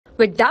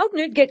With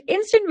Doubtnut, get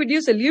instant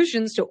video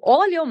solutions to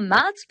all your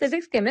maths,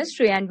 physics,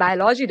 chemistry, and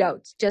biology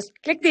doubts. Just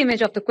click the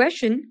image of the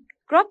question,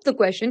 crop the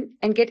question,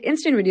 and get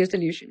instant video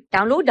solution.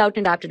 Download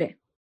Doubtnut app today.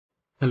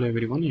 Hello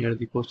everyone, here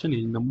the question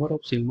is number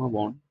of sigma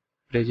bond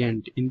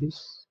present in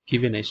this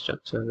given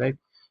structure, right?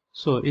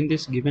 So in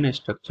this given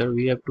structure,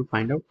 we have to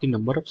find out the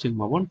number of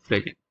sigma bond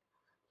present.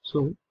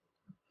 So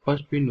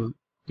first we know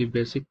the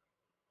basic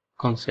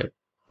concept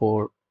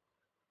for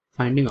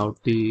finding out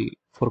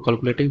for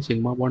calculating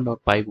sigma bond or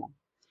pi bond.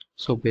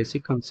 So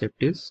basic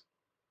concept is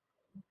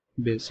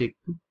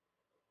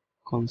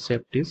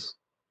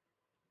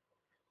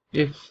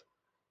if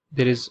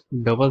there is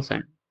double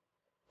sign,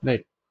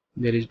 right?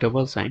 There is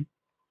double sign.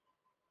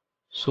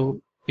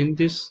 So in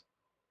this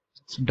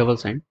double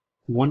sign,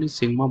 one is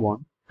sigma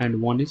bond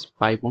and one is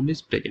pi bond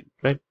is present,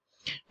 right?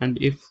 And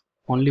if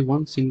only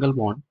one single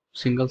bond,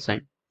 single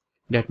sign,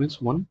 that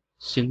means one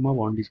sigma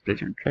bond is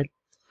present, right?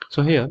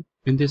 So here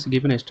in this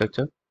given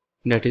structure,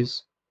 that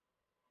is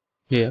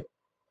here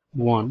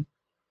 1,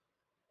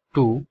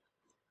 2,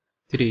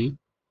 3,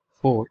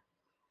 4,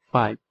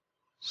 5,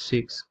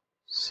 6,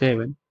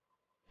 7,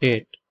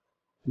 8,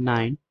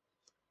 9,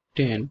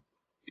 10,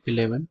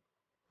 11,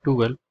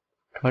 12,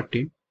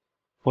 13,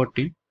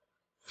 14,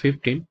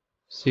 15,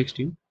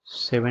 16,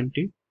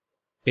 17,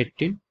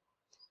 18,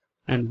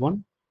 and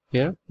 1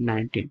 here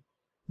 19.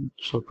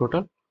 So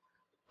total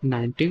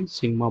 19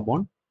 sigma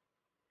bond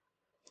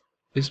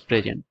is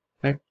present,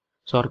 right?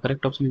 So our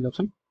correct option is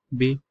option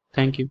B.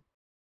 Thank you.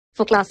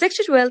 For class 6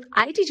 to 12,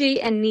 IIT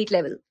JEE and NEET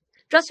level.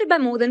 Trusted by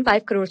more than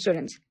 5 crore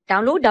students.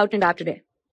 Download Doubtnut app today.